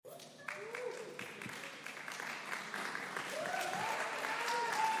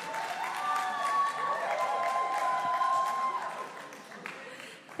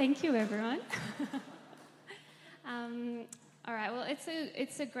Thank you, everyone. All right, well,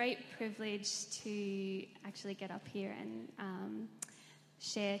 it's a great privilege to actually get up here and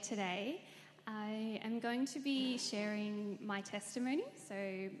share today. I am going to be sharing my testimony, so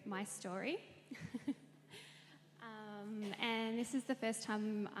my story. And this is the first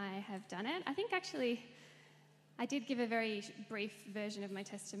time I have done it. I think actually I did give a very brief version of my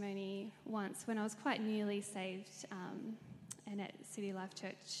testimony once when I was quite newly saved and at City Life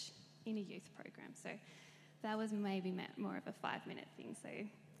Church in a youth program. So that was maybe more of a 5-minute thing. So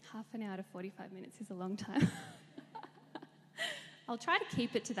half an hour to 45 minutes is a long time. I'll try to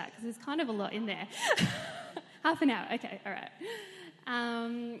keep it to that because there's kind of a lot in there. Half an hour. Okay, all right.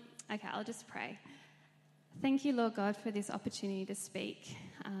 Okay, I'll just pray. Thank you, Lord God, for this opportunity to speak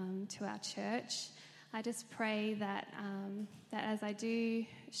to our church. I just pray that as I do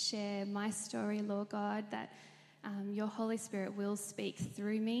share my story, Lord God, that your Holy Spirit will speak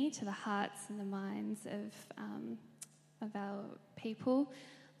through me to the hearts and the minds of our people.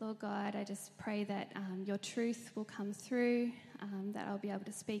 Lord God, I just pray that your truth will come through, that I'll be able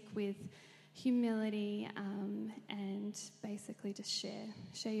to speak with humility and basically just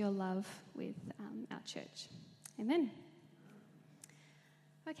share your love with our church. Amen.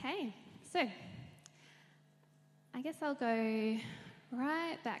 Okay, so I guess I'll go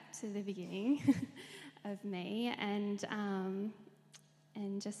right back to the beginning of me and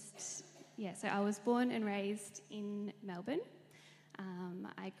just, so I was born and raised in Melbourne.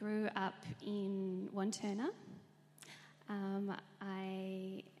 I grew up in Wantirna.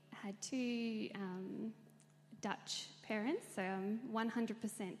 I had two Dutch parents, so I'm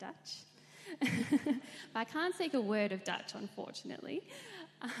 100% Dutch. I can't speak a word of Dutch, unfortunately,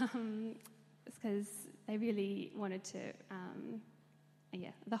 because they really wanted to,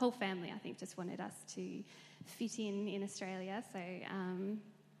 the whole family, I think, just wanted us to fit in Australia. So I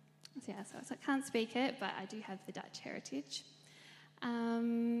can't speak it, but I do have the Dutch heritage.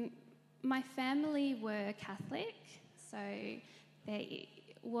 My family were Catholic, so there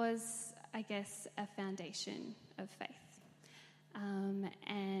was, I guess, a foundation of faith. And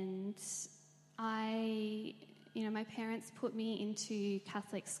my parents put me into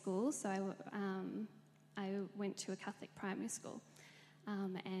Catholic school, so I went to a Catholic primary school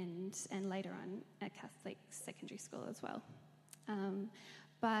and later on a Catholic secondary school as well.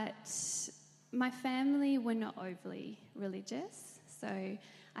 But my family were not overly religious, so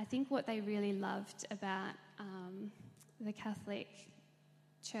I think what they really loved about the Catholic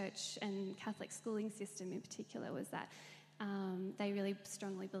Church and Catholic schooling system in particular was that they really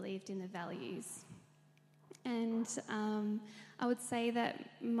strongly believed in the values. And I would say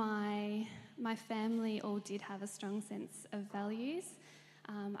that my family all did have a strong sense of values.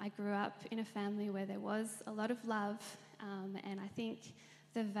 I grew up in a family where there was a lot of love, and I think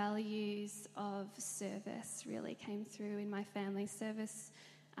the values of service really came through in my family. Service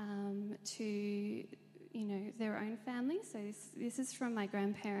to their own family. So this is from my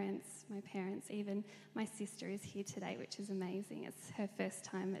grandparents, my parents, even my sister is here today, which is amazing. It's her first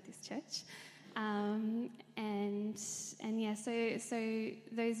time at this church. So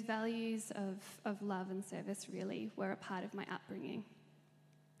those values of love and service really were a part of my upbringing.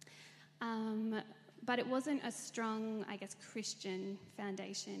 But it wasn't a strong, I guess, Christian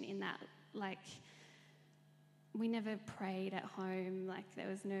foundation in that, like, we never prayed at home, like there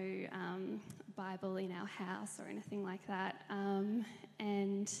was no Bible in our house or anything like that.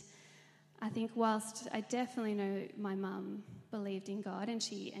 And I think whilst I definitely know my mum believed in God and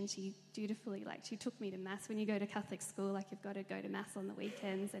she dutifully, like, she took me to Mass. When you go to Catholic school, like, you've got to go to Mass on the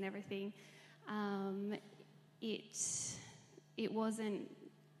weekends and everything. It wasn't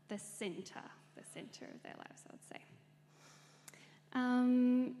the centre of their lives, I would say.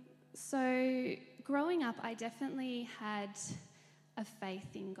 So growing up, I definitely had a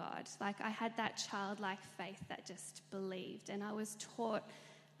faith in God. Like, I had that childlike faith that just believed, and I was taught.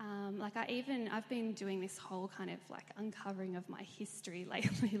 I've been doing this whole kind of like uncovering of my history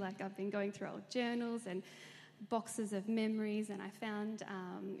lately. Like, I've been going through old journals and boxes of memories, and I found,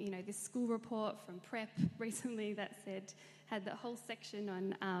 this school report from prep recently that had the whole section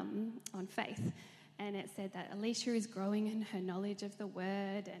on faith, and it said that Alicia is growing in her knowledge of the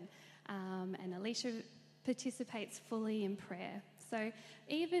Word, and Alicia participates fully in prayer. So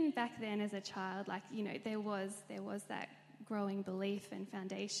even back then as a child, there was that growing belief and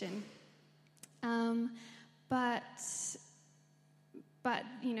foundation. But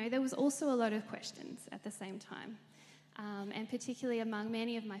there was also a lot of questions at the same time. And particularly among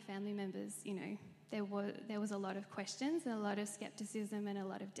many of my family members, there was a lot of questions and a lot of skepticism and a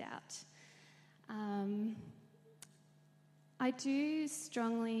lot of doubt. I do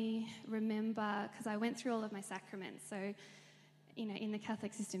strongly remember, because I went through all of my sacraments, so, you know, in the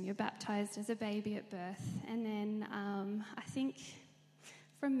Catholic system, you're baptised as a baby at birth, and then I think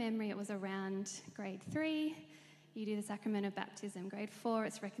from memory it was around grade 3, you do the sacrament of baptism. Grade 4,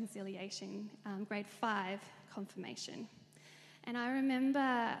 it's reconciliation. Grade 5, confirmation. And I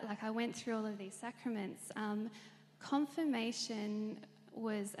remember, like, I went through all of these sacraments. Confirmation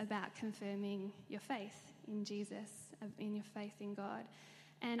was about confirming your faith in Jesus, in your faith in God.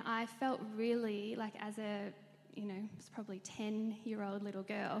 And I felt really, like, as a, you know, it's probably 10-year-old little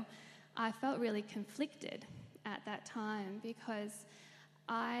girl, I felt really conflicted at that time because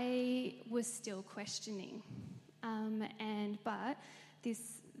I was still questioning. But the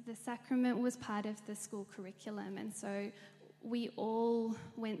sacrament was part of the school curriculum, and so we all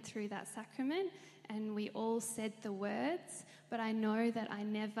went through that sacrament and we all said the words, but I know that I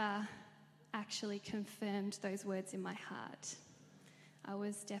never actually confirmed those words in my heart. I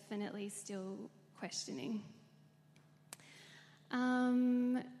was definitely still questioning.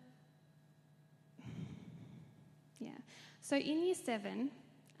 So in year 7,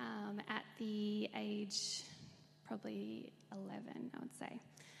 at the age probably 11, I would say,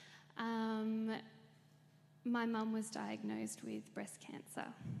 my mum was diagnosed with breast cancer.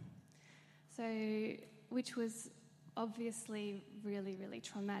 So, which was obviously really, really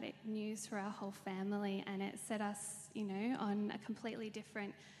traumatic news for our whole family, and it set us, you know, on a completely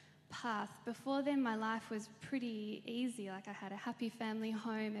different path. Before then, my life was pretty easy. Like, I had a happy family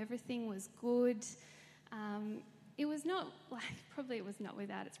home, everything was good. It was not, like, probably it was not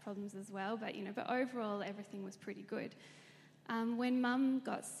without its problems as well, but, you know, but overall everything was pretty good. When Mum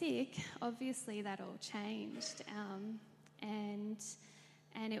got sick, obviously that all changed,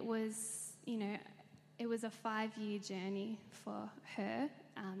 and it was, you know, it was a 5-year journey for her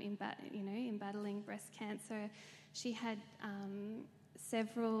in battling breast cancer. She had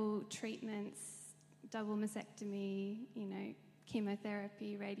several treatments, double mastectomy, you know,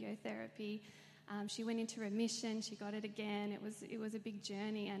 chemotherapy, radiotherapy. She went into remission. She got it again. It was a big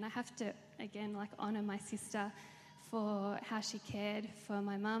journey, and I have to again honour my sister for how she cared for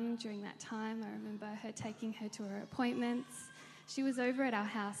my mum during that time. I remember her taking her to her appointments. She was over at our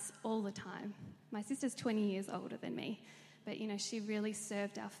house all the time. My sister's 20 years older than me, but, you know, she really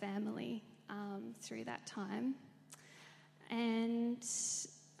served our family through that time. And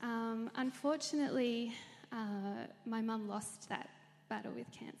unfortunately, my mum lost that battle with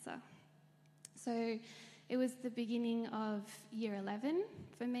cancer. So it was the beginning of year 11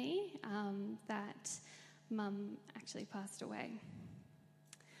 for me that Mum actually passed away.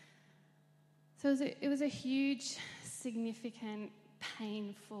 So it was a huge, significant,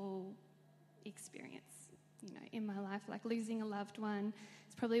 painful experience, you know, in my life. Like, losing a loved one,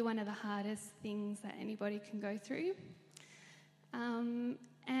 it's probably one of the hardest things that anybody can go through.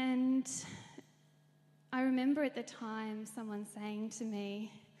 And I remember at the time someone saying to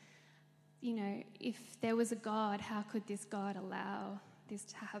me, you know, if there was a God, how could this God allow this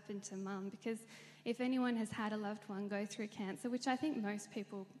to happen to Mum? Because if anyone has had a loved one go through cancer, which I think most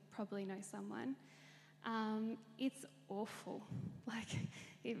people probably know someone, it's awful. Like,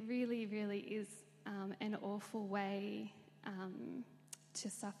 it really, really is an awful way to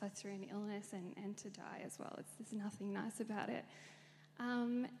suffer through an illness and to die as well. There's nothing nice about it.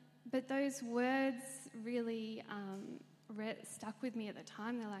 But those words really stuck with me at the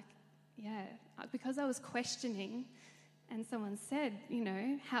time. They're like, yeah, because I was questioning, and someone said, you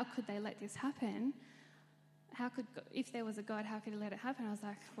know, how could they let this happen? If there was a God, how could he let it happen? I was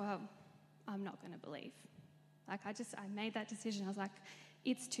like, well, I'm not going to believe. Like, I made that decision. I was like,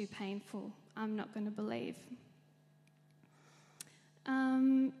 it's too painful. I'm not going to believe.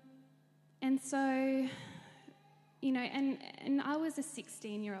 And so, you know, and I was a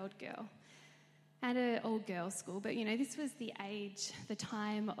 16-year-old girl at an all-girls school, but, you know, this was the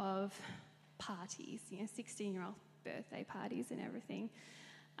time of parties, you know, 16-year-old birthday parties and everything.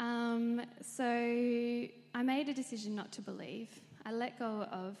 So I made a decision not to believe. I let go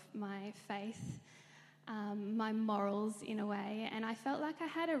of my faith, my morals in a way, and I felt like I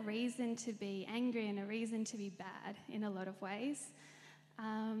had a reason to be angry and a reason to be bad in a lot of ways.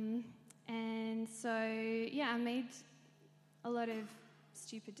 And so, yeah, I made a lot of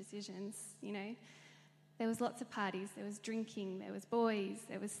stupid decisions, you know. There was lots of parties, there was drinking, there was boys,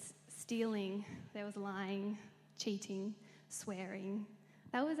 there was stealing, there was lying, cheating, swearing.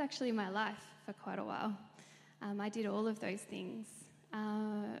 That was actually my life for quite a while. I did all of those things.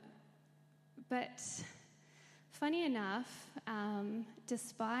 But funny enough,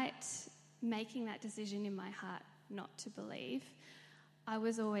 despite making that decision in my heart not to believe, I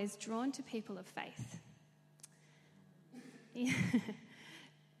was always drawn to people of faith. Yeah.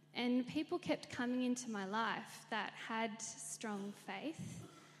 And people kept coming into my life that had strong faith,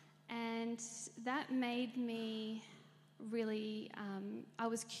 and that made me really, I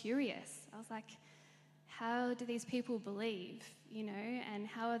was curious. I was like, how do these people believe, and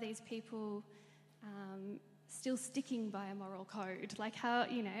how are these people still sticking by a moral code? Like how,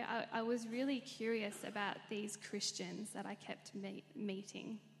 I was really curious about these Christians that I kept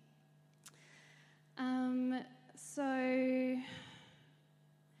meeting. So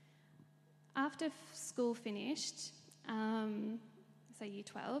after school finished, so year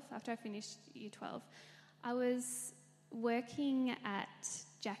 12, after I finished year 12, I was working at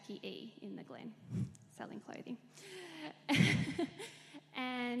Jackie E in the Glen, selling clothing.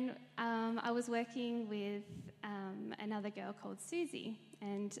 And I was working with another girl called Susie,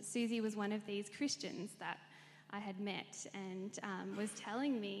 and Susie was one of these Christians that I had met, and was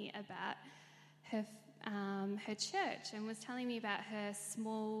telling me about her church, and was telling me about her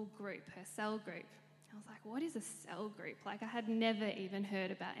small group, her cell group. I was like, what is a cell group? Like, I had never even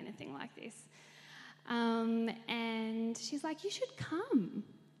heard about anything like this. And she's like, you should come.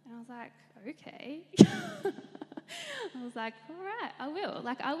 And I was like, okay. I was like, all right, I will.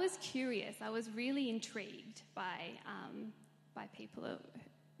 Like, I was curious. I was really intrigued by people,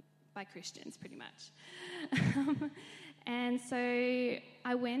 by Christians, pretty much. And so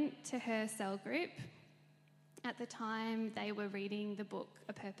I went to her cell group. At the time, they were reading the book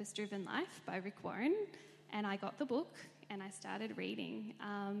A Purpose-Driven Life by Rick Warren, and I got the book and I started reading.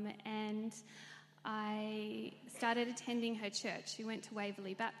 And I started attending her church. She went to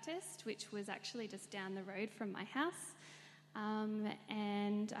Waverley Baptist, which was actually just down the road from my house,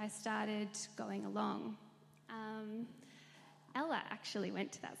 and I started going along. Ella actually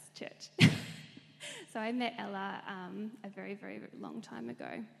went to that church. So I met Ella a very, very long time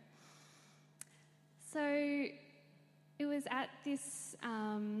ago. So it was at this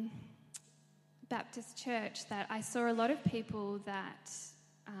Baptist church that I saw a lot of people that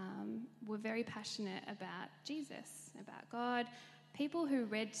were very passionate about Jesus, about God, people who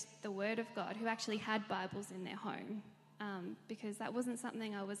read the Word of God, who actually had Bibles in their home, because that wasn't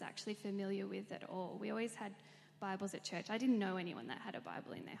something I was actually familiar with at all. We always had Bibles at church. I didn't know anyone that had a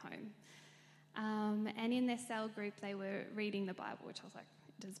Bible in their home. And in their cell group, they were reading the Bible, which I was like,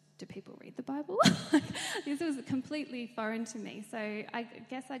 do people read the Bible? This was completely foreign to me. So I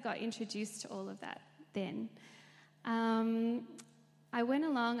guess I got introduced to all of that then. I went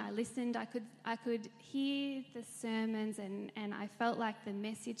along, I listened, I could hear the sermons, and I felt like the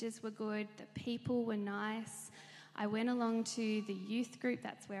messages were good, the people were nice. I went along to the youth group,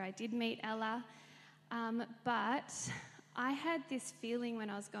 that's where I did meet Ella. But I had this feeling when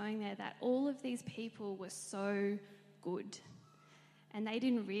I was going there that all of these people were so good, and they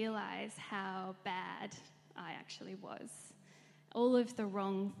didn't realise how bad I actually was. All of the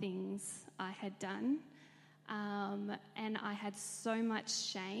wrong things I had done. And I had so much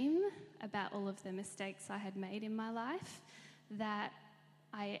shame about all of the mistakes I had made in my life that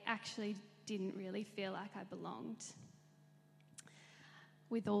I actually didn't really feel like I belonged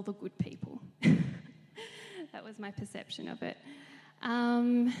with all the good people. That was my perception of it.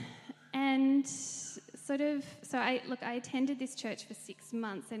 And so I attended this church for 6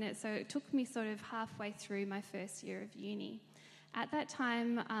 months, and it took me sort of halfway through my first year of uni. At that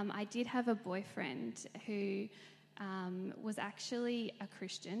time, I did have a boyfriend who was actually a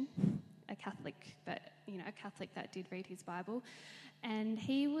Christian, a Catholic, but a Catholic that did read his Bible, and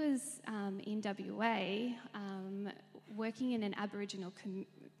he was in WA working in an Aboriginal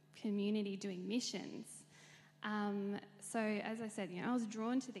community doing missions. So as I said, I was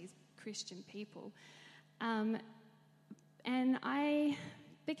drawn to these Christian people, and I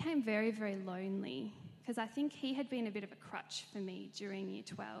became very, very lonely, because I think he had been a bit of a crutch for me during year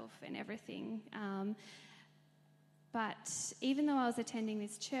 12 and everything. But even though I was attending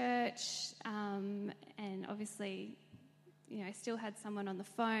this church, and obviously, I still had someone on the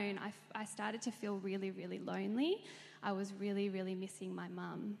phone, I started to feel really, really lonely. I was really, really missing my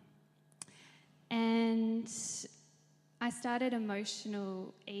mum. And I started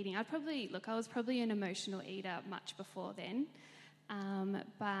emotional eating. I was probably an emotional eater much before then.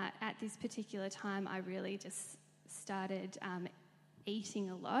 But at this particular time, I really just started eating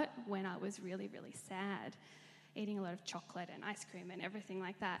a lot when I was really, really sad, eating a lot of chocolate and ice cream and everything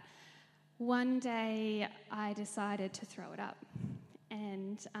like that. One day, I decided to throw it up,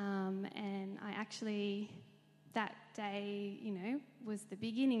 and I actually, that day, was the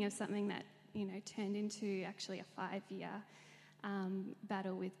beginning of something that turned into actually a 5-year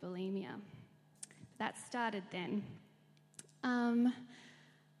battle with bulimia. That started then.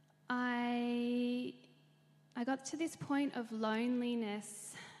 I I got to this point of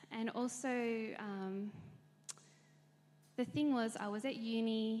loneliness, and also the thing was, I was at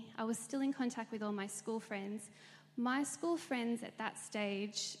uni, I was still in contact with all my school friends. My school friends at that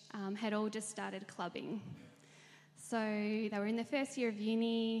stage had all just started clubbing. So they were in the first year of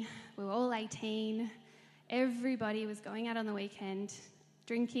uni, we were all 18, everybody was going out on the weekend,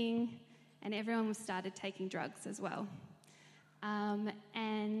 drinking, and everyone started taking drugs as well.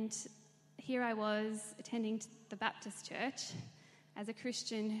 And here I was attending the Baptist church as a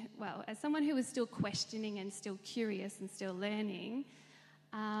Christian, well, as someone who was still questioning and still curious and still learning,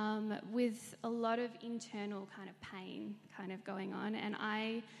 with a lot of internal kind of pain kind of going on. And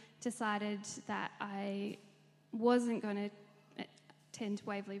I decided that I wasn't going to attend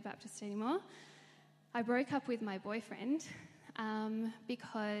Waverley Baptist anymore. I broke up with my boyfriend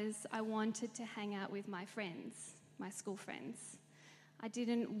because I wanted to hang out with my friends, my school friends. I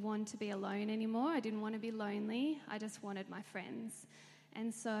didn't want to be alone anymore. I didn't want to be lonely. I just wanted my friends.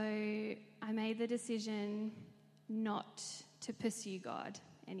 And so I made the decision not to pursue God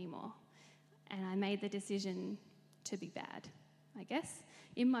anymore. And I made the decision to be bad, I guess.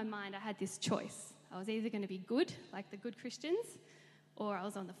 In my mind, I had this choice. I was either going to be good, like the good Christians, or I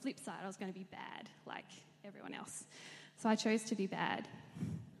was on the flip side. I was going to be bad, like everyone else. So I chose to be bad.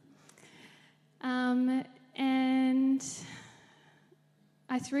 And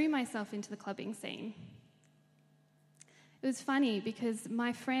I threw myself into the clubbing scene. It was funny because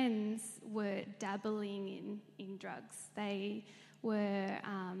my friends were dabbling in drugs. They were,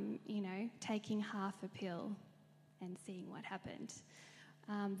 taking half a pill and seeing what happened.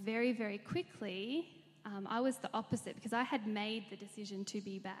 Very, very quickly, I was the opposite because I had made the decision to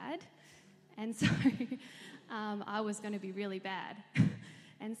be bad. And so I was going to be really bad.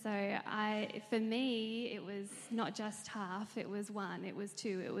 And so for me, it was not just half, it was 1, it was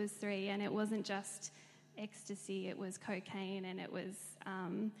 2, it was 3, and it wasn't just ecstasy, it was cocaine, and it was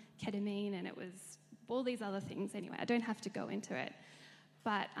ketamine, and it was all these other things. Anyway, I don't have to go into it.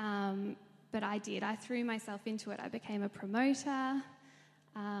 But I did. I threw myself into it. I became a promoter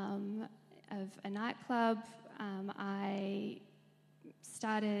of a nightclub. I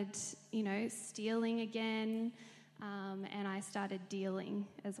started, stealing again. And I started dealing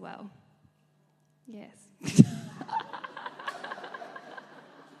as well. Yes.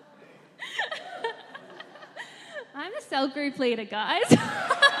 I'm a cell group leader, guys.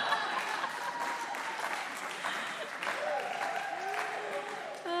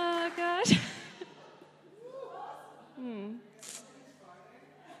 Oh, gosh.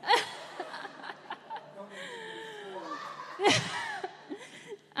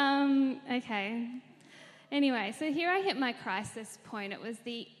 Okay. Anyway, so here I hit my crisis point. It was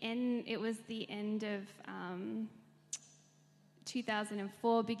the end of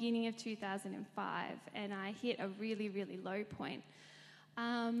 2004, beginning of 2005, and I hit a really, really low point.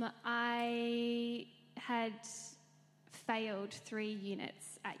 I had failed 3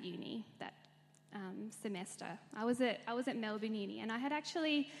 units at uni that semester. I was at Melbourne Uni, and I had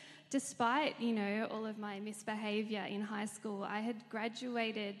actually, despite all of my misbehaviour in high school, I had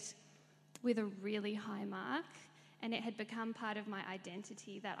graduated with a really high mark, and it had become part of my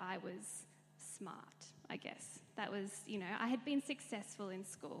identity that I was smart, I guess. That was, I had been successful in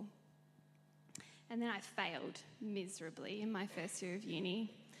school. And then I failed miserably in my first year of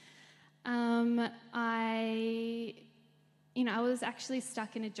uni. I was actually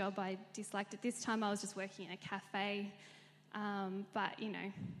stuck in a job I disliked. At this time, I was just working in a cafe, but,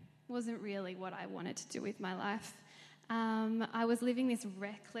 wasn't really what I wanted to do with my life. I was living this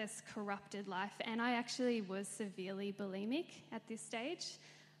reckless, corrupted life, and I actually was severely bulimic at this stage.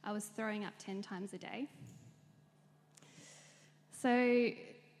 I was throwing up 10 times a day. So,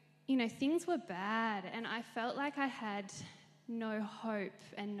 things were bad, and I felt like I had no hope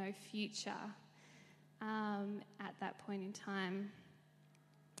and no future at that point in time.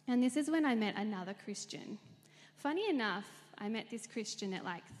 And this is when I met another Christian. Funny enough, I met this Christian at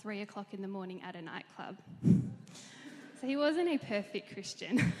 3 o'clock in the morning at a nightclub. So he wasn't a perfect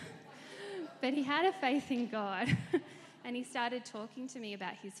Christian, but he had a faith in God, and he started talking to me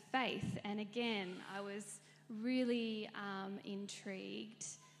about his faith. And again, I was really intrigued,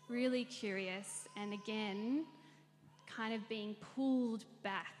 really curious, and again, kind of being pulled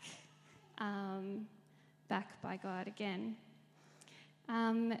back by God again.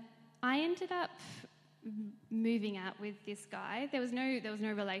 I ended up moving out with this guy. There was no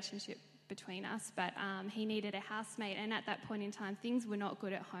relationship between us, but he needed a housemate, and at that point in time, things were not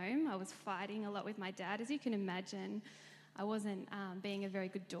good at home. I was fighting a lot with my dad. As you can imagine, I wasn't being a very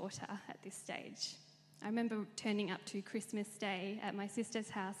good daughter at this stage. I remember turning up to Christmas Day at my sister's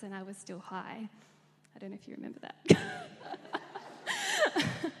house, and I was still high. I don't know if you remember that.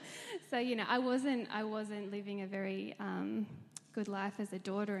 So, I wasn't living a very good life as a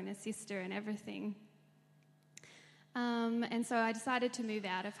daughter and a sister and everything. And so I decided to move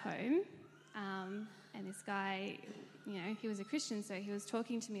out of home. And this guy, he was a Christian, so he was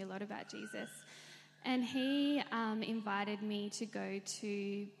talking to me a lot about Jesus. And he invited me to go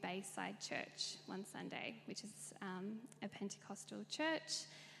to Bayside Church one Sunday, which is a Pentecostal church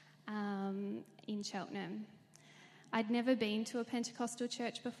in Cheltenham. I'd never been to a Pentecostal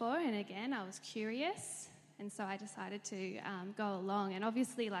church before, and again, I was curious, and so I decided to go along. And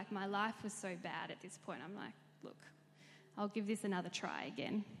obviously, my life was so bad at this point, I'm like, look, I'll give this another try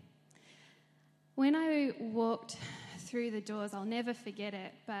again. When I walked through the doors, I'll never forget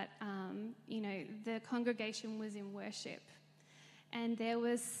it, but, the congregation was in worship, and there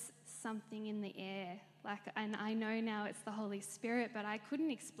was something in the air, and I know now it's the Holy Spirit, but I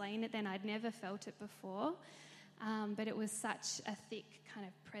couldn't explain it then. I'd never felt it before, but it was such a thick kind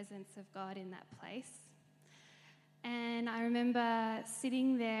of presence of God in that place. And I remember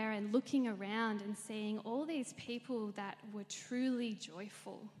sitting there and looking around and seeing all these people that were truly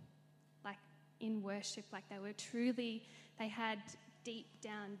joyful, in worship, they had deep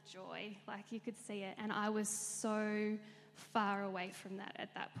down joy, you could see it. And I was so far away from that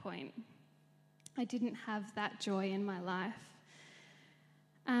at that point. I didn't have that joy in my life.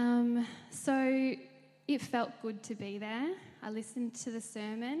 So it felt good to be there. I listened to the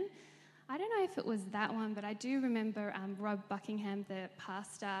sermon. I don't know if it was that one, but I do remember Rob Buckingham, the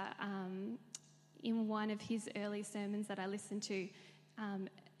pastor, in one of his early sermons that I listened to,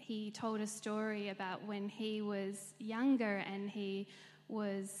 he told a story about when he was younger and he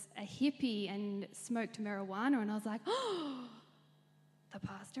was a hippie and smoked marijuana, and I was like, oh, the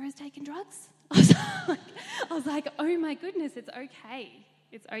pastor has taken drugs? I was like, oh my goodness, it's okay.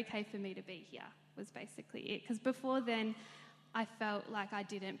 It's okay for me to be here, was basically it. Because before then, I felt like I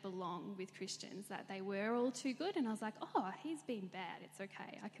didn't belong with Christians, that they were all too good, and I was like, oh, he's been bad, it's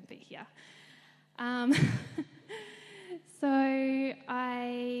okay, I can be here.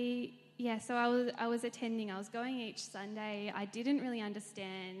 So I was attending. I was going each Sunday. I didn't really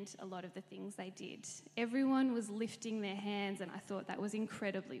understand a lot of the things they did. Everyone was lifting their hands, and I thought that was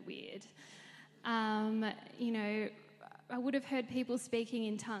incredibly weird. I would have heard people speaking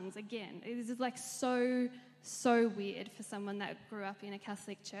in tongues. Again, it is so weird for someone that grew up in a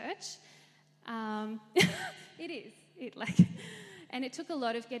Catholic church. It is. And it took a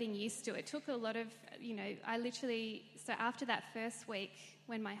lot of getting used to. It took a lot of, so after that first week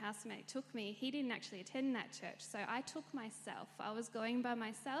when my housemate took me, he didn't actually attend that church. So I took myself. I was going by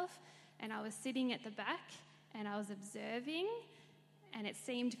myself, and I was sitting at the back, and I was observing, and it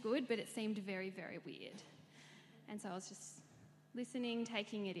seemed good, but it seemed very, very weird. And so I was just listening,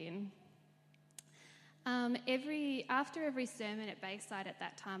 taking it in. After every sermon at Bayside at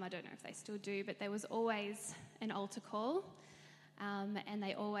that time, I don't know if they still do, but there was always an altar call. And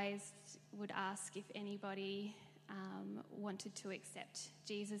they always would ask if anybody wanted to accept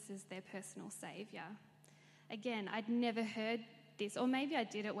Jesus as their personal saviour. Again, I'd never heard this, or maybe I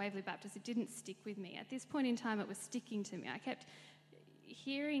did at Waverley Baptist. It didn't stick with me. At this point in time, it was sticking to me. I kept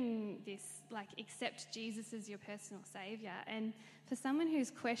hearing this, accept Jesus as your personal saviour. And for someone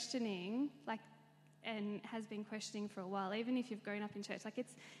who's questioning, and has been questioning for a while, even if you've grown up in church,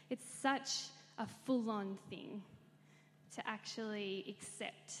 it's such a full-on thing to actually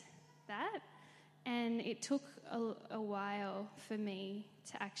accept that. And it took a while for me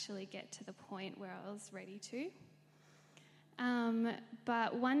to actually get to the point where I was ready to.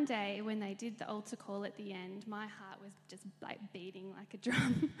 But one day when they did the altar call at the end, my heart was just beating like a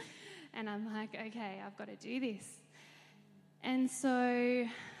drum. And I'm like, okay, I've got to do this. And so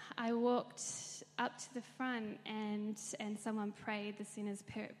I walked up to the front and someone prayed the sinner's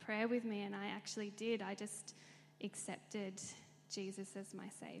prayer with me, and I actually did. I just accepted Jesus as my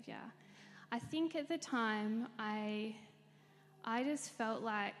saviour. I think at the time I just felt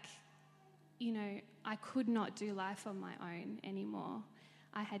like, I could not do life on my own anymore.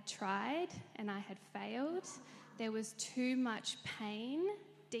 I had tried and I had failed. There was too much pain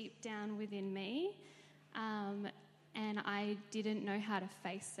deep down within me, and I didn't know how to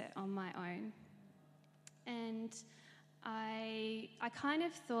face it on my own. And I kind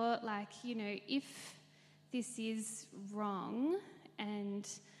of thought, if this is wrong and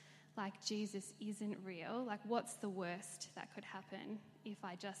Jesus isn't real, what's the worst that could happen if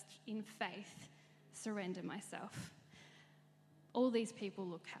I just, in faith, surrender myself? All these people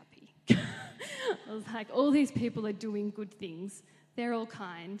look happy. I was like, all these people are doing good things. They're all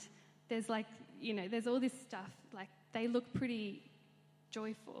kind. There's there's all this stuff, they look pretty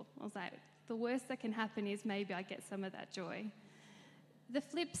joyful. I was like, the worst that can happen is maybe I get some of that joy. The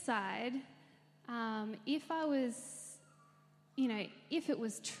flip side, if it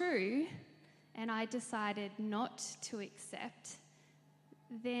was true and I decided not to accept,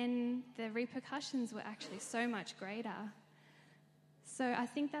 then the repercussions were actually so much greater. So I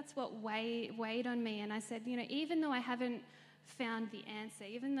think that's what weighed on me. And I said, even though I haven't found the answer,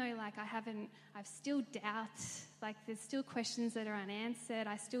 even though I've still doubts, there's still questions that are unanswered,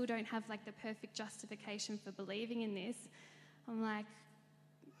 I still don't have the perfect justification for believing in this,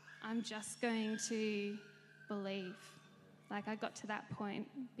 I'm just going to believe. I got to that point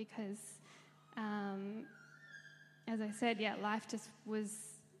because, as I said, life just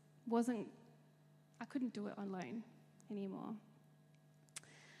wasn't, I couldn't do it alone anymore.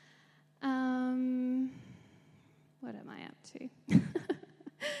 What am I up to?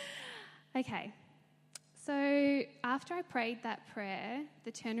 Okay. So after I prayed that prayer,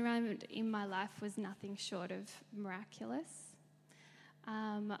 the turnaround in my life was nothing short of miraculous.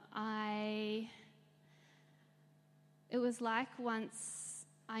 It was like once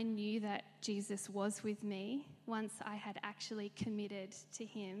I knew that Jesus was with me, once I had actually committed to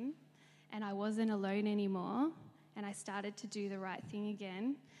him and I wasn't alone anymore and I started to do the right thing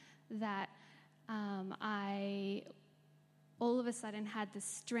again, that I all of a sudden had the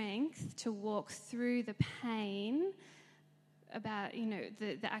strength to walk through the pain about,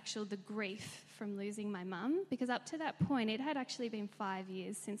 the grief from losing my mum. Because up to that point, it had actually been 5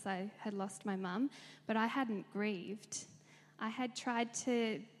 years since I had lost my mum, but I hadn't grieved. I had tried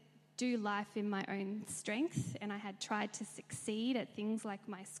to do life in my own strength, and I had tried to succeed at things like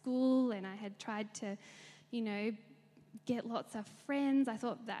my school, and I had tried to, get lots of friends. I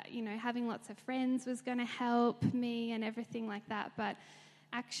thought that, having lots of friends was going to help me and everything like that. But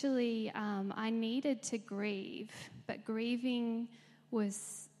actually, I needed to grieve. But grieving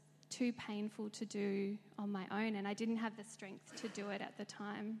was too painful to do on my own, and I didn't have the strength to do it at the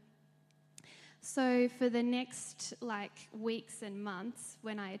time. So for the next, weeks and months,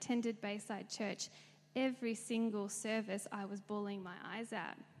 when I attended Bayside Church, every single service I was bawling my eyes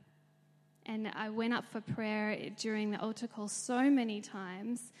out. And I went up for prayer during the altar call so many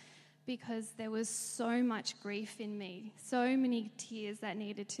times because there was so much grief in me, so many tears that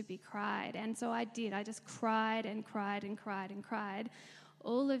needed to be cried. And so I did. I just cried and cried and cried and cried,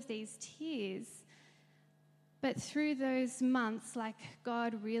 all of these tears. But through those months,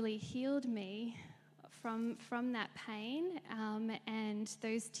 God really healed me from that pain, and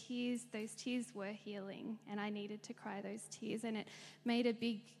those tears were healing, and I needed to cry those tears, and it made a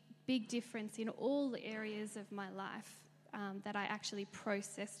big difference in all the areas of my life that I actually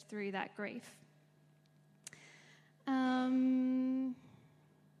processed through that grief. I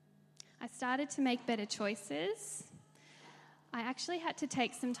started to make better choices. I actually had to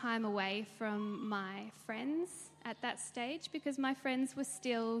take some time away from my friends at that stage because my friends were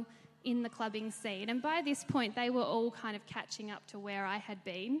still in the clubbing scene. And by this point, they were all kind of catching up to where I had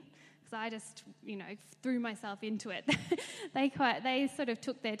been. I just, threw myself into it. They sort of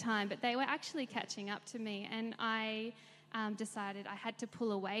took their time, but they were actually catching up to me, and I decided I had to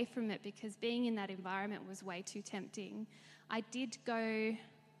pull away from it because being in that environment was way too tempting. I did go,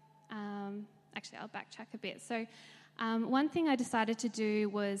 actually I'll backtrack a bit. So one thing I decided to do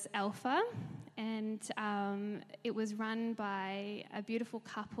was Alpha, and it was run by a beautiful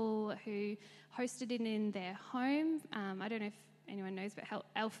couple who hosted it in their home. I don't know if anyone knows, but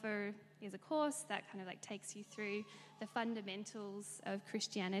Alpha is a course that kind of takes you through the fundamentals of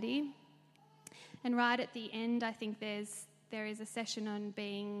Christianity. And right at the end, I think there is a session on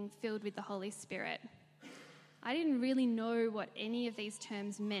being filled with the Holy Spirit. I didn't really know what any of these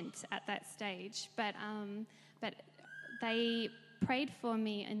terms meant at that stage, but they prayed for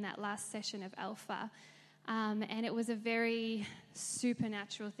me in that last session of Alpha. And it was a very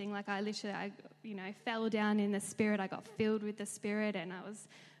supernatural thing. I fell down in the Spirit. I got filled with the Spirit, and I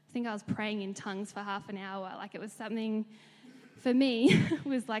think I was praying in tongues for half an hour. It was something, for me,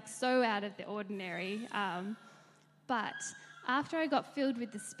 was so out of the ordinary. But after I got filled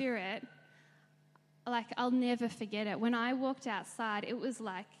with the Spirit, I'll never forget it. When I walked outside, it was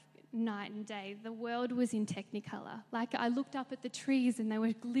like night and day. The world was in Technicolor. I looked up at the trees and they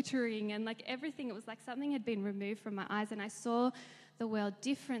were glittering, and everything, it was like something had been removed from my eyes, and I saw the world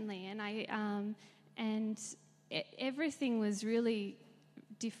differently, and everything was really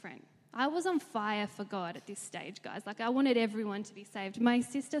different. I was on fire for God at this stage, guys. I wanted everyone to be saved. My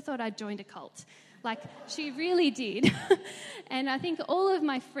sister thought I'd joined a cult. She really did. And I think all of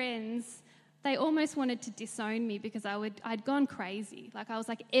my friends they almost wanted to disown me because I'd gone crazy. Like, I was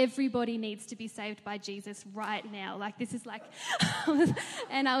like, everybody needs to be saved by Jesus right now. Like, this is like,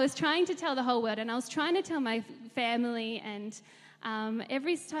 and I was trying to tell the whole world, and I was trying to tell my family, and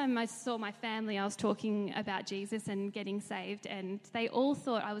every time I saw my family, I was talking about Jesus and getting saved, and they all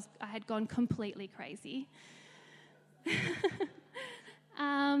thought I had gone completely crazy.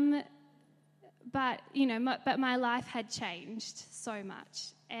 But my life had changed so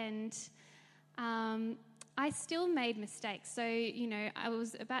much, and I still made mistakes. So, I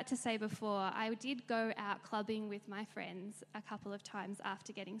was about to say before, I did go out clubbing with my friends a couple of times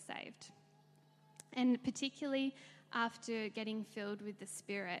after getting saved. And particularly after getting filled with the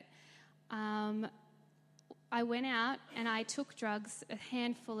Spirit. I went out and I took drugs a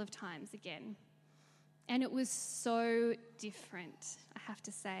handful of times again. And it was so different, I have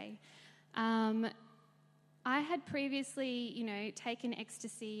to say. I had previously, taken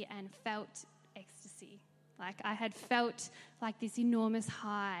ecstasy and felt ecstasy. Like, I had felt like this enormous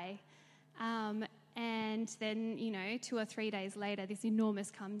high. And then, 2 or 3 days later, this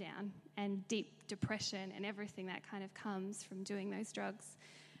enormous come down and deep depression and everything that kind of comes from doing those drugs.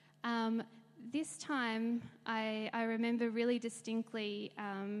 This time, I remember really distinctly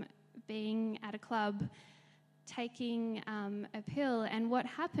being at a club, taking a pill, and what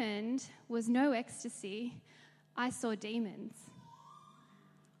happened was no ecstasy. I saw demons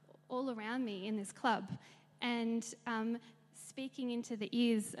all around me in this club, and speaking into the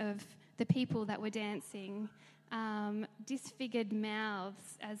ears of the people that were dancing, disfigured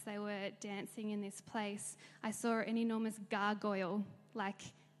mouths as they were dancing in this place. I saw an enormous gargoyle, like,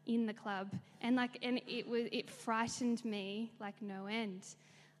 in the club, and it frightened me like no end.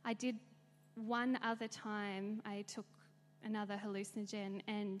 I did one other time. I took another hallucinogen,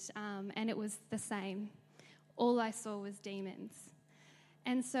 and it was the same. All I saw was demons,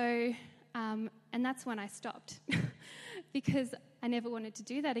 and so and that's when I stopped because I never wanted to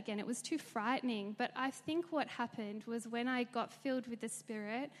do that again. It was too frightening. But I think what happened was when I got filled with the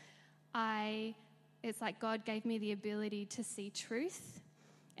Spirit, it's like God gave me the ability to see truth.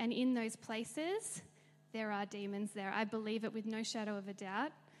 And in those places, there are demons there. I believe it with no shadow of a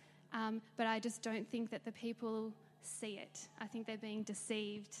doubt. But I just don't think that the people see it. I think they're being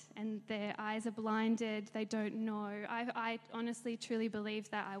deceived and their eyes are blinded. They don't know. I honestly, truly believe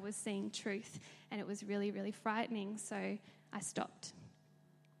that I was seeing truth, and it was really, really frightening. So I stopped.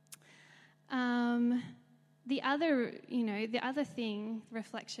 The other thing,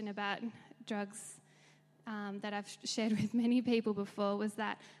 reflection about drugs that I've shared with many people before, was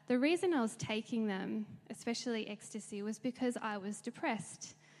that the reason I was taking them, especially ecstasy, was because I was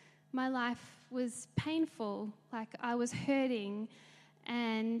depressed. My life was painful, like I was hurting,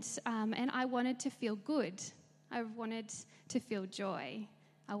 and I wanted to feel good. I wanted to feel joy.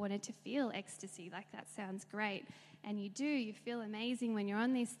 I wanted to feel ecstasy, like that sounds great. And you feel amazing when you're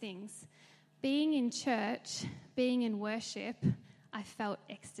on these things. Being in church, being in worship, I felt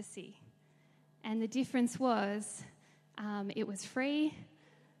ecstasy. And the difference was, it was free.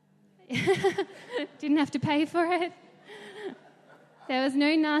 Didn't have to pay for it. There was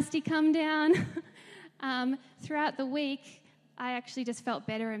no nasty come down. Throughout the week, I actually just felt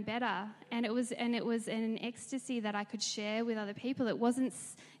better and better, and it was an ecstasy that I could share with other people. It wasn't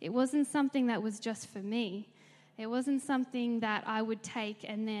something that was just for me. It wasn't something that I would take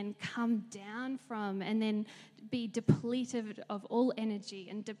and then come down from and then be depleted of all energy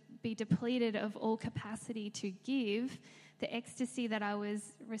and be depleted of all capacity to give. The ecstasy that I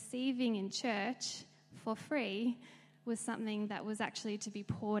was receiving in church for free was something that was actually to be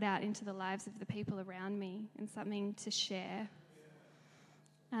poured out into the lives of the people around me and something to share.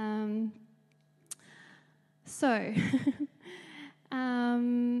 So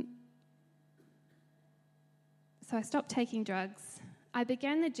I stopped taking drugs. I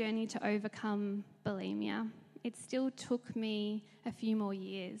began the journey to overcome bulimia. It still took me a few more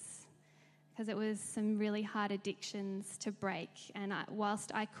years because it was some really hard addictions to break. And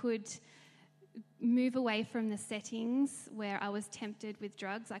whilst I could move away from the settings where I was tempted with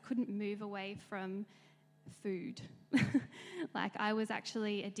drugs, I couldn't move away from food. Like, I was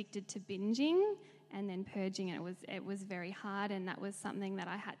actually addicted to binging and then purging, and it was very hard, and that was something that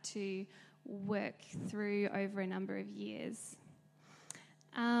I had to work through over a number of years.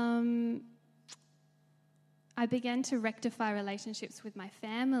 I began to rectify relationships with my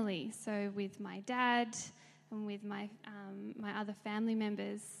family, so with my dad and with my other family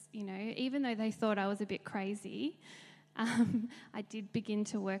members. Even though they thought I was a bit crazy, I did begin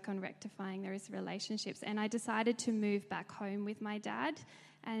to work on rectifying those relationships, and I decided to move back home with my dad,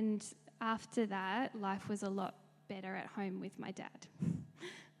 and after that, life was a lot better at home with my dad,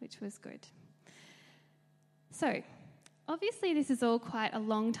 which was good. So, obviously this is all quite a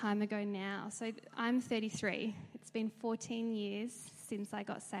long time ago now. So I'm 33. It's been 14 years since I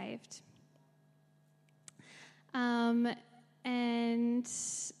got saved. And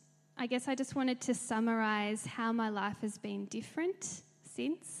I guess I just wanted to summarise how my life has been different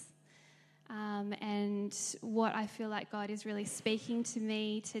since, and what I feel like God is really speaking to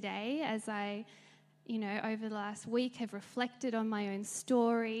me today as I, over the last week have reflected on my own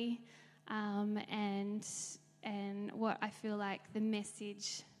story, and what I feel like the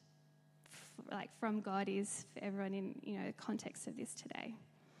message from God is for everyone in the context of this today.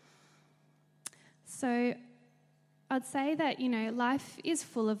 So I'd say that life is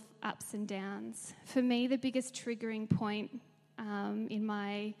full of ups and downs. For me, the biggest triggering point in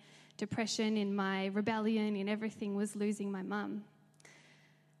my depression, in my rebellion, in everything was losing my mum.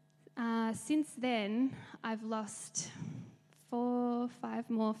 Since then, I've lost 4 or 5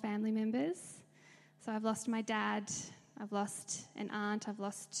 more family members. So I've lost my dad, I've lost an aunt, I've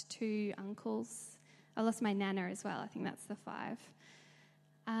lost 2 uncles. I lost my nana as well, I think that's the 5.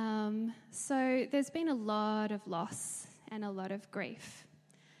 So there's been a lot of loss and a lot of grief.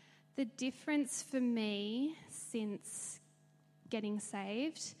 The difference for me since getting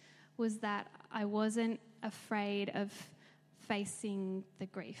saved was that I wasn't afraid of facing the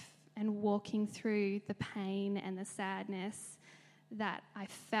grief and walking through the pain and the sadness that I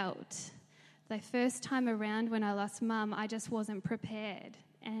felt. The first time around when I lost Mum, I just wasn't prepared.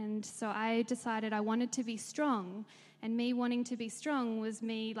 And so I decided I wanted to be strong. And me wanting to be strong was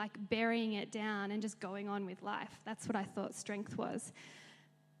me burying it down and just going on with life. That's what I thought strength was.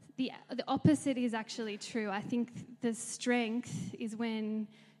 The opposite is actually true. I think the strength is when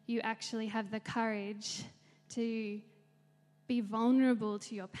you actually have the courage to be vulnerable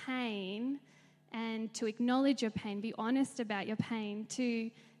to your pain and to acknowledge your pain, be honest about your pain, to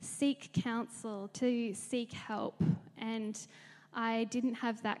seek counsel, to seek help. And I didn't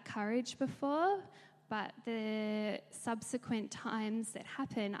have that courage before, but the subsequent times that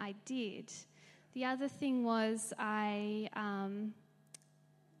happened, I did. The other thing was I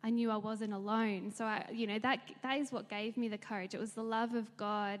knew I wasn't alone. So that is what gave me the courage. It was the love of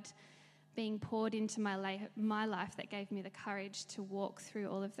God being poured into my life that gave me the courage to walk through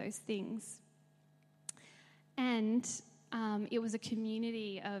all of those things. And it was a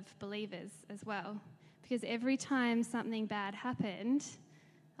community of believers as well, because every time something bad happened,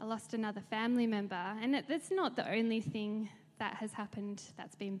 I lost another family member. And that's not the only thing that has happened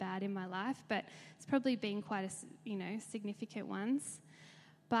that's been bad in my life, but it's probably been quite significant ones.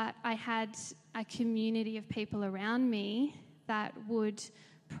 But I had a community of people around me that would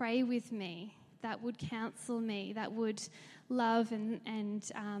pray with me, that would counsel me, that would love and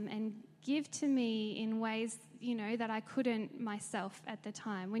give to me in ways, that I couldn't myself at the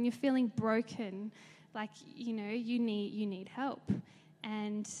time. When you're feeling broken, you need help.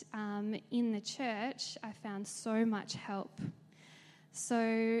 And in the church, I found so much help.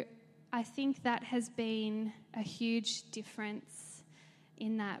 So I think that has been a huge difference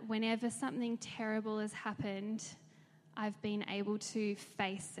in that whenever something terrible has happened, I've been able to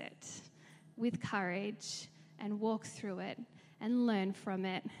face it with courage and walk through it and learn from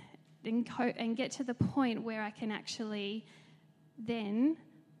it and get to the point where I can actually then,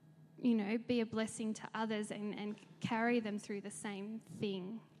 be a blessing to others and carry them through the same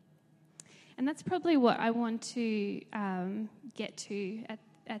thing. And that's probably what I want to get to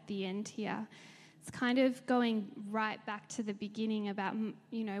at the end here. It's kind of going right back to the beginning about,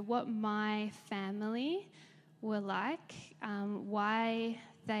 what my family were like, why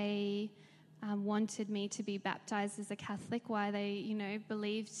they wanted me to be baptized as a Catholic, why they,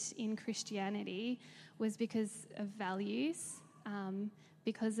 believed in Christianity, was because of values,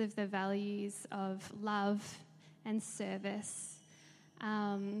 because of the values of love and service.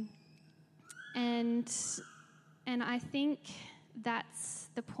 And I think that's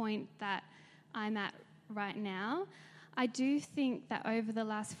the point that I'm at right now. I do think that over the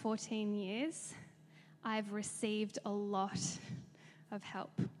last 14 years, I've received a lot of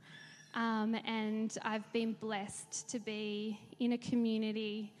help. And I've been blessed to be in a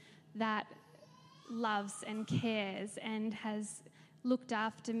community that loves and cares and has looked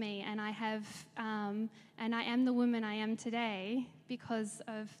after me, and I am the woman I am today because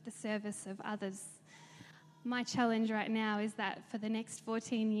of the service of others. My challenge right now is that for the next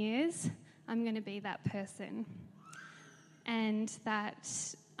 14 years, I'm going to be that person, and that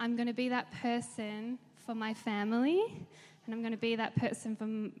I'm going to be that person for my family, and I'm going to be that person for,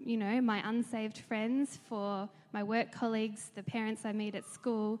 my unsaved friends, for my work colleagues, the parents I meet at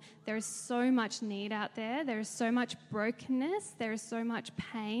school. There is so much need out there. There is so much brokenness. There is so much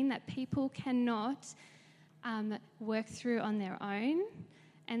pain that people cannot work through on their own.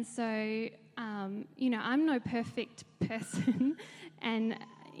 And so, I'm no perfect person. And,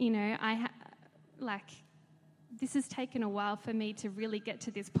 this has taken a while for me to really get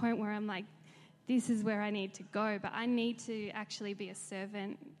to this point where I'm like, this is where I need to go. But I need to actually be a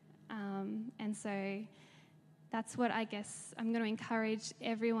servant. And so that's what I guess I'm going to encourage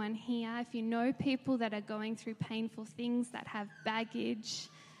everyone here. If you know people that are going through painful things, that have baggage,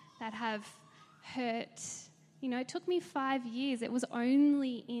 that have hurt. It took me 5 years. It was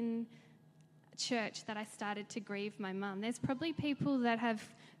only in church that I started to grieve my mum. There's probably people that have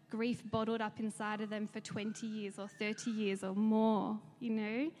grief bottled up inside of them for 20 years or 30 years or more,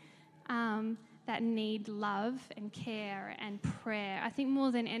 that need love and care and prayer. I think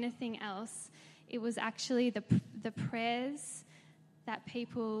more than anything else, it was actually the prayers that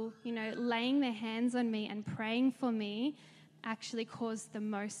people, laying their hands on me and praying for me actually caused the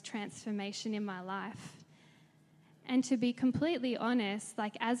most transformation in my life. And to be completely honest,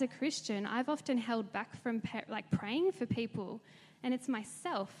 as a Christian, I've often held back from praying for people. And it's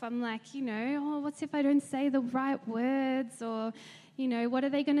myself. I'm like, what if I don't say the right words? Or, what are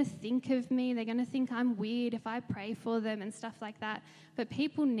they going to think of me? They're going to think I'm weird if I pray for them and stuff like that. But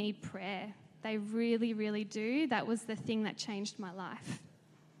people need prayer. They really, really do. That was the thing that changed my life.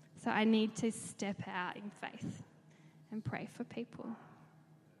 So I need to step out in faith and pray for people.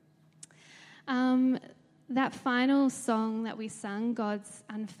 That final song that we sung, God's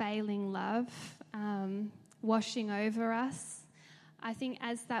Unfailing Love, washing over us, I think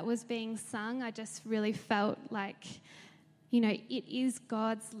as that was being sung, I just really felt like, it is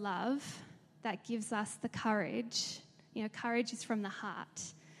God's love that gives us the courage. Courage is from the heart,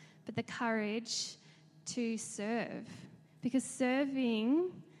 but the courage to serve. Because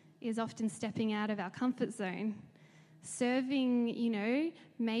serving is often stepping out of our comfort zone. Serving,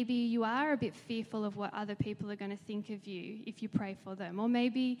 maybe you are a bit fearful of what other people are going to think of you if you pray for them. Or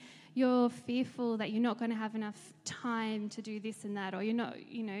maybe you're fearful that you're not going to have enough time to do this and that. Or you're not,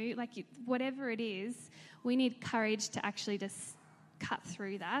 whatever it is, we need courage to actually just cut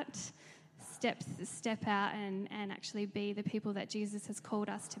through that, step out and actually be the people that Jesus has called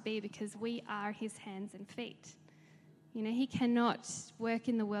us to be, because we are his hands and feet. He cannot work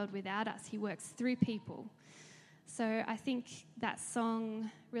in the world without us. He works through people. So I think that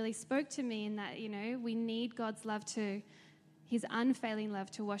song really spoke to me in that, we need God's love his unfailing love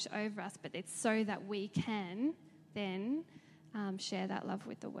to wash over us, but it's so that we can then share that love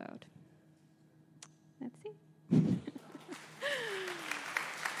with the world. That's it.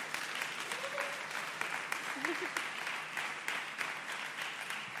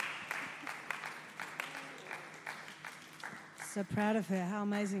 So proud of her. How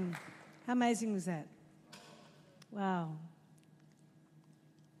amazing was that? Wow.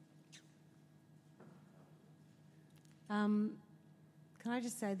 Can I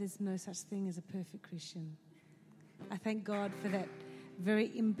just say there's no such thing as a perfect Christian? I thank God for that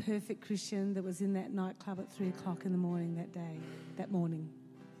very imperfect Christian that was in that nightclub at 3:00 in the morning that morning.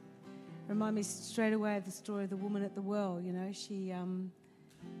 Remind me straight away of the story of the woman at the well.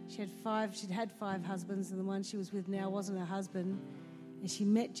 She'd had 5 husbands, and the one she was with now wasn't her husband. And she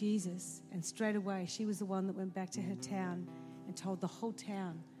met Jesus, and straight away she was the one that went back to her town and told the whole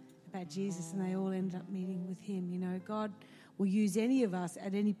town about Jesus, and they all ended up meeting with him. God will use any of us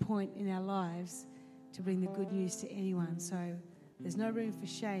at any point in our lives to bring the good news to anyone. So there's no room for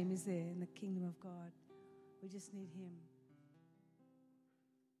shame, is there, in the kingdom of God? We just need him.